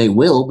 Doesn't mean they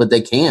will, but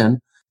they can.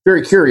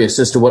 Very curious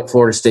as to what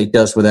Florida State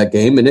does with that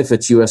game. And if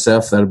it's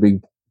USF, that'll be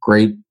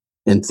great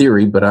in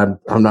theory, but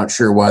I'm not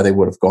sure why they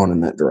would have gone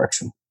in that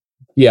direction.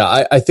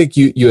 Yeah, I think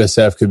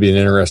USF could be an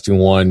interesting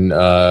one.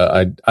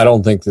 I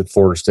don't think that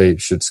Florida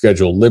State should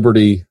schedule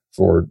Liberty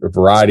for a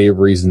variety of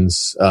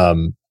reasons.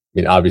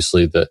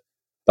 Obviously the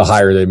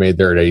hire they made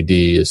there at AD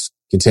is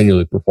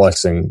continually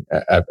perplexing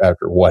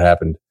after what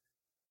happened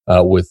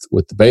with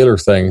the Baylor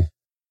thing.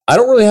 I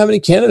don't really have any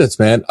candidates,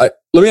 man.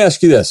 Let me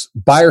ask you this.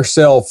 Buy or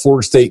sell,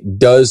 Florida State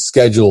does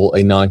schedule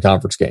a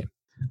non-conference game.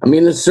 I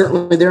mean, it's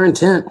certainly their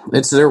intent.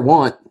 It's their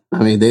want.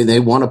 I mean, they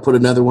want to put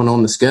another one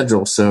on the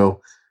schedule.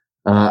 So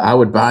I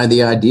would buy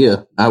the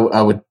idea.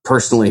 I would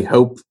personally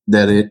hope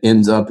that it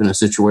ends up in a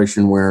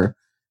situation where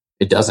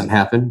it doesn't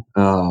happen.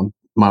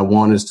 My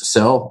want is to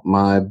sell.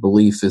 My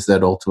belief is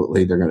that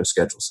ultimately they're going to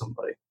schedule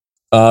somebody.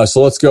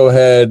 So let's go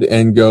ahead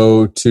and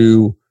go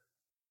to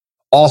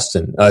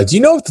Austin. Do you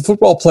know if the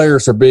football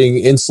players are being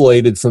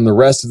insulated from the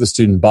rest of the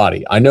student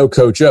body? I know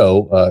Coach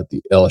O,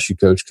 the LSU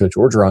coach, Coach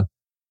Orgeron,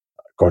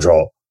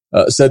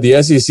 said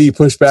the SEC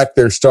pushed back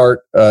their start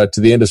to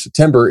the end of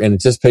September in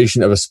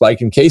anticipation of a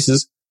spike in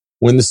cases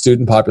when the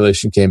student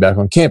population came back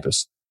on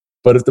campus.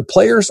 But if the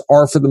players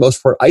are, for the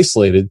most part,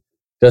 isolated,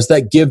 does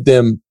that give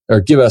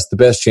us the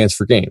best chance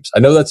for games? I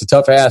know that's a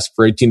tough ask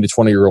for 18 to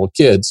 20-year-old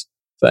kids.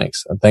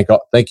 Thanks. And thank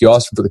you,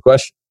 Austin, for the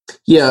question.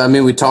 Yeah, I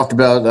mean, I've talked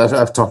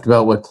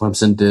about what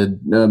Clemson did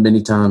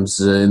many times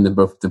in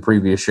both the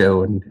previous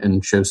show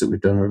and shows that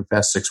we've done over the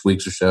past 6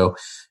 weeks or so.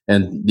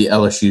 And the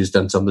LSU's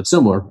done something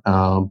similar.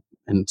 And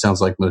it sounds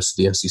like most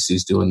of the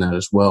SEC's doing that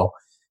as well.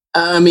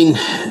 I mean,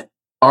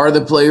 are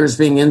the players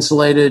being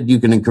insulated? You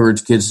can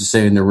encourage kids to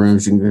stay in their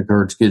rooms. You can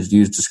encourage kids to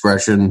use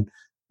discretion.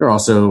 There are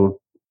also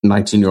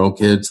 19-year-old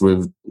kids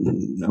with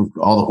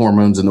all the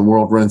hormones in the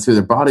world running through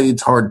their body.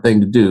 It's a hard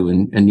thing to do.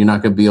 And you're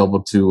not going to be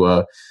able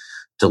to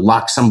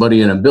lock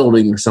somebody in a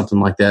building or something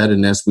like that.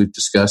 And as we've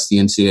discussed, the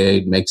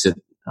NCAA makes it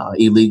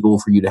illegal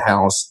for you to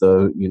house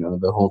the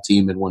whole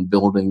team in one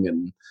building.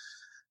 And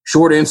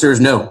short answer is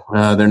no,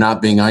 they're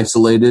not being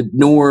isolated,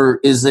 nor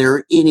is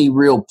there any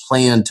real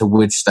plan to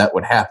which that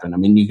would happen. I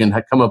mean, you can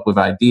come up with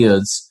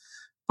ideas,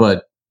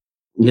 but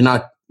you're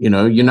not going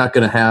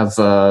to have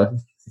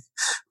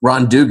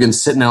Ron Dugan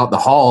sitting out in the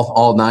hall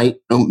all night,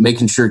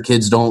 making sure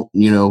kids don't,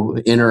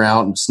 in or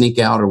out and sneak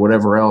out or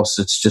whatever else.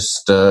 It's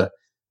just,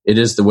 it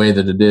is the way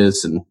that it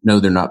is. And no,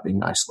 they're not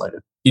being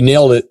isolated. You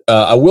nailed it.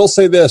 I will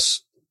say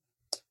this.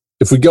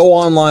 If we go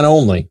online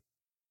only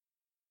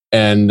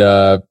and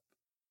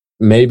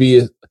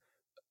maybe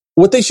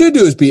what they should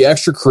do is be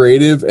extra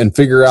creative and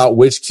figure out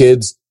which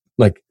kids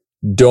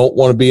don't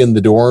want to be in the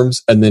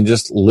dorms and then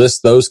just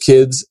list those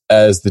kids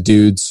as the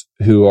dudes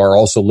who are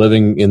also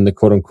living in the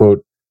quote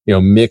unquote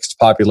mixed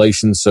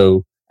population,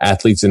 so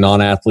athletes and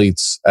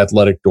non-athletes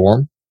athletic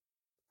dorm,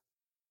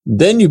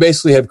 then you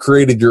basically have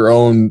created your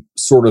own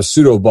sort of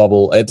pseudo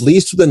bubble, at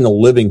least within the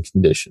living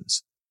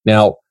conditions.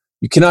 Now,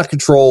 you cannot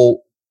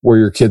control where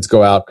your kids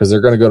go out because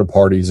they're going to go to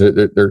parties.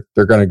 They're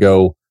going to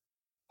go,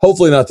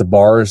 hopefully not to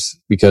bars,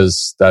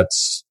 because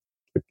that's,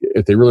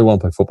 if they really want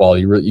to play football,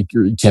 you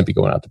can't be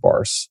going out to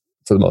bars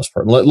for the most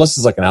part, unless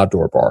it's like an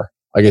outdoor bar.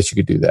 I guess you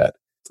could do that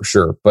for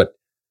sure. But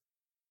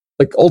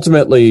like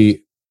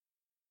ultimately,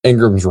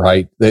 Ingram's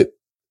right that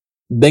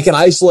they can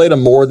isolate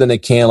them more than they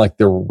can like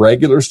the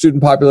regular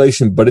student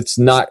population, but it's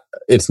not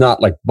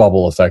like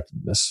bubble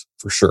effectiveness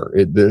for sure.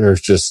 There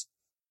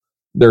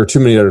are too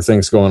many other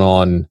things going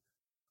on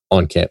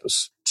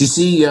campus. Do you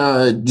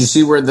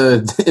see where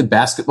the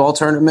basketball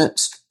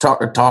tournament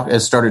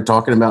has started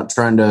talking about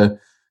trying to,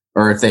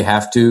 or if they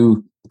have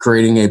to,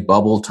 creating a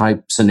bubble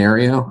type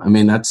scenario? I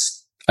mean, I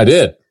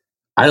did.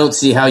 I don't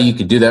see how you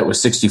could do that with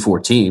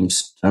 64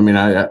 teams. I mean,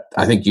 I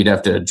think you'd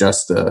have to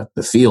adjust the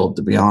field,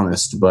 to be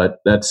honest. But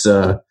that's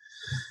a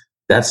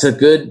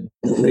good.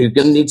 You're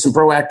going to need some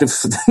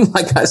proactive.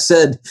 Like I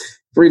said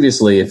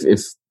previously,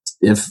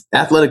 if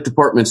athletic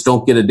departments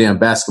don't get a damn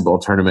basketball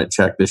tournament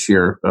check this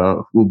year,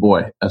 oh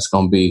boy, that's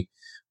going to be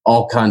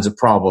all kinds of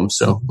problems.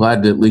 So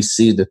glad to at least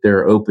see that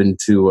they're open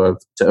to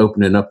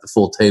opening up the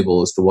full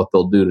table as to what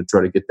they'll do to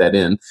try to get that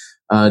in.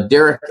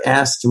 Derek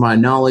asked, to my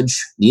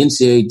knowledge, the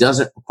NCAA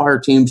doesn't require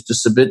teams to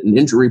submit an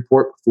injury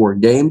report before a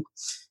game.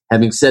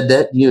 Having said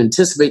that, do you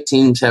anticipate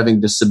teams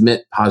having to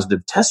submit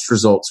positive test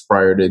results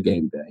prior to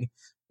game day?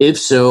 If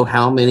so,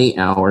 how many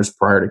hours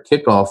prior to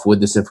kickoff would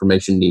this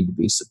information need to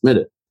be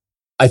submitted?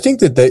 I think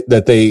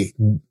that they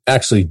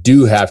actually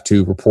do have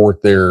to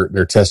report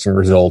their testing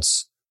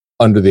results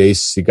under the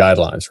ACC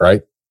guidelines,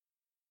 right?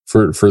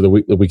 For the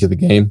week of the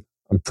game.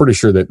 I'm pretty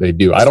sure that they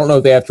do. I don't know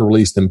if they have to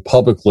release them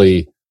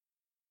publicly,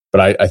 but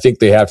I think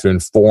they have to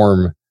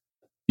inform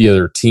the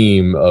other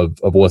team of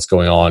what's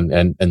going on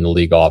and the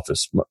league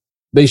office.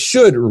 They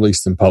should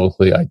release them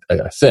publicly, I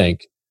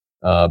think,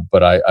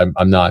 but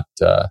I'm not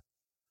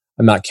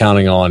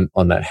counting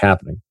on that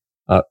happening.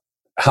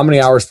 How many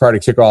hours prior to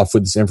kickoff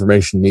would this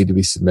information need to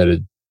be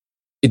submitted?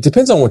 It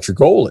depends on what your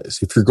goal is.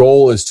 If your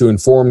goal is to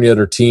inform the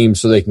other team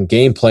so they can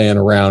game plan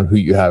around who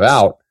you have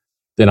out,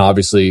 then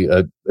obviously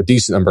a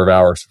decent number of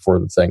hours before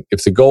the thing.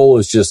 If the goal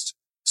is just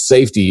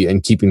safety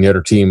and keeping the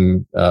other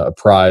team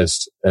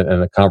apprised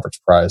and the conference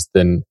apprised,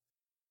 then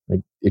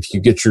if you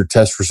get your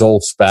test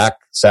results back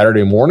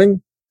Saturday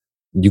morning,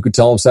 you could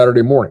tell them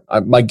Saturday morning.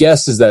 My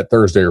guess is that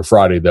Thursday or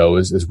Friday, though,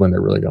 is when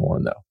they're really going to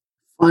want to know.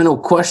 Final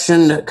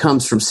question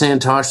comes from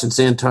Santosh, and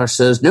Santosh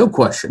says, no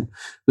question.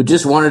 We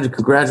just wanted to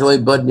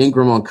congratulate Bud and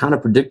Ingram on kind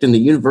of predicting the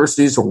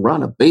universities will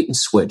run a bait and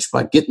switch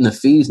by getting the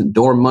fees and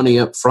dorm money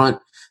up front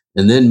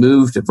and then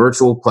move to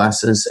virtual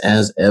classes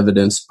as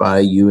evidenced by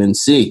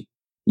UNC.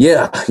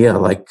 Yeah,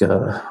 like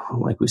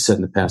we said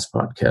in the past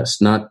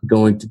podcast, not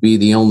going to be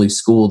the only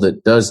school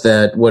that does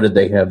that. What did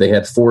they have? They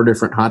had 4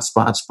 different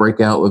hotspots break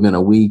out within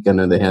a week. I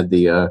know they had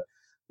the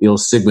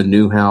old Sigma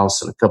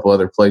Newhouse and a couple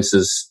other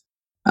places.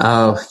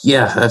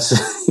 That's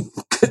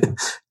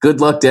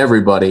good luck to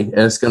everybody.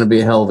 It's going to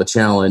be a hell of a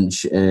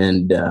challenge,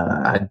 and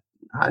I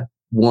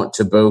want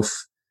to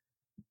both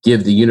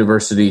give the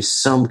university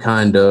some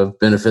kind of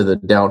benefit of the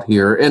doubt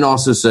here, and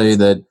also say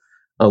that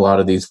a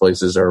lot of these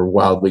places are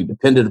wildly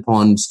dependent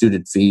upon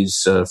student fees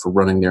for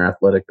running their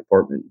athletic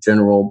department in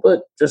general,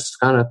 but just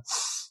kind of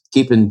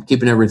keeping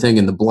everything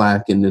in the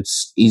black, and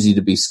it's easy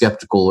to be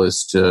skeptical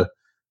as to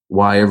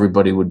why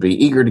everybody would be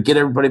eager to get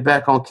everybody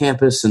back on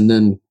campus and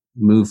then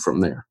move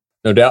from there.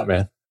 No doubt,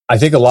 man. I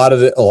think a lot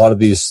of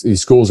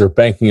these schools are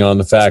banking on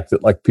the fact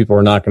that like people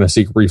are not going to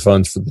seek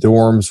refunds for the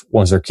dorms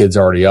once their kid's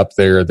already up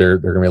there. They're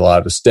going to be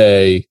allowed to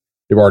stay.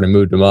 They've already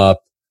moved them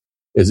up.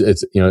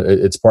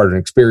 It's part of an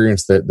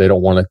experience that they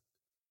don't want to.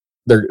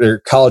 Their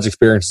college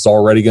experience is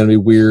already going to be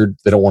weird.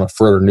 They don't want to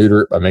further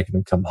neuter it by making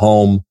them come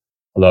home.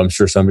 Although I'm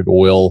sure some people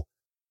will.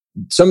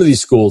 Some of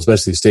these schools,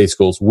 especially state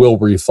schools, will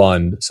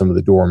refund some of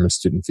the dorm and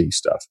student fee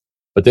stuff,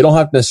 but they don't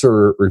have to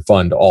necessarily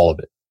refund all of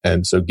it.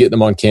 And so getting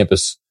them on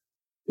campus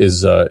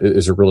is a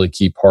really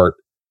key part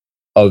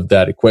of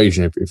that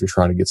equation if you're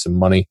trying to get some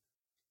money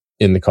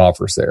in the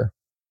coffers there.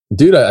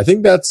 Dude, I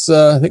think that's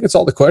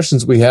all the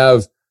questions we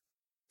have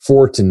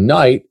for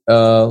tonight.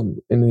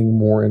 Anything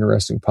more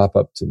interesting pop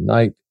up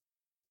tonight?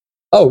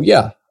 Oh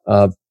yeah.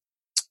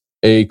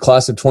 A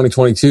class of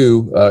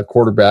 2022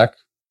 quarterback,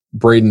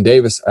 Braden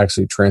Davis,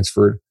 actually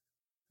transferred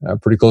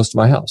pretty close to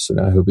my house. So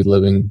now he'll be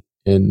living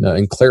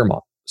in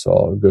Claremont. So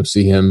I'll go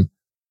see him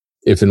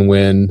if and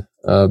when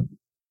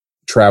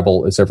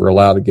travel is ever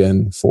allowed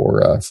again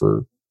for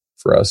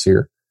us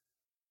here.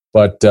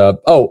 But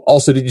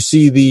also, did you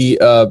see the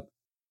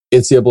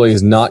NCAA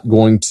is not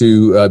going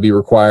to be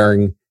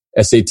requiring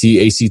SAT,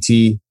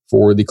 ACT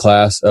for the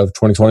class of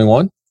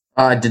 2021?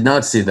 I did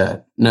not see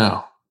that.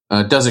 No,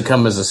 it doesn't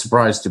come as a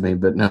surprise to me,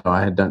 but no,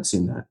 I had not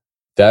seen that.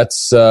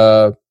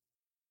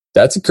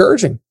 That's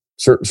encouraging.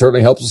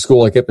 Certainly helps a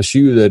school like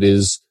FSU that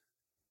is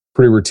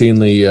pretty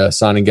routinely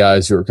signing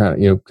guys who are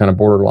kind of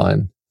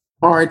borderline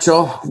All right,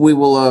 y'all. We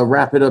will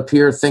wrap it up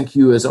here. Thank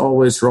you, as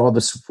always, for all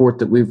the support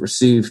that we've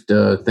received.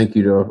 Thank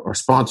you to our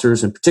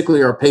sponsors and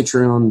particularly our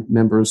Patreon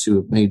members who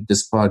have made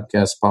this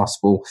podcast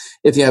possible.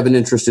 If you have an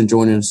interest in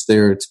joining us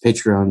there, it's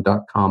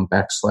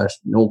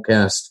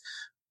patreon.com/Nolecast.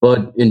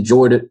 But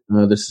enjoyed it.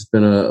 This has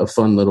been a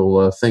fun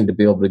little thing to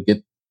be able to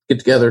get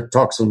together,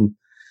 talk some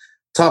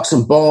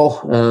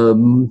ball.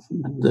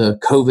 The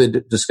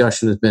COVID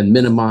discussion has been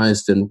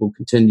minimized, and we'll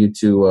continue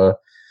to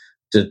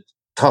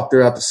talk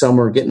throughout the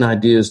summer, getting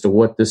ideas to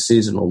what this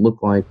season will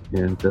look like,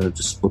 and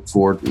just look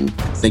forward and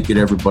thank you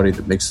to everybody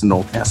that makes the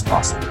Nolecast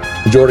possible.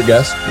 Enjoy it,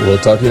 guys. We'll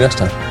talk to you next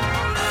time.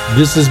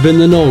 This has been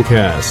the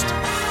Nolecast.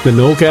 The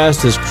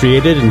Nolecast is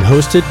created and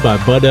hosted by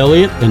Bud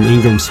Elliott and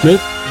Ingram Smith,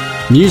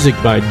 music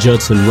by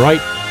Judson Wright,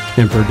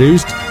 and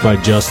produced by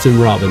Justin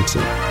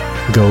Robinson.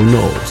 Go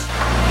Noles.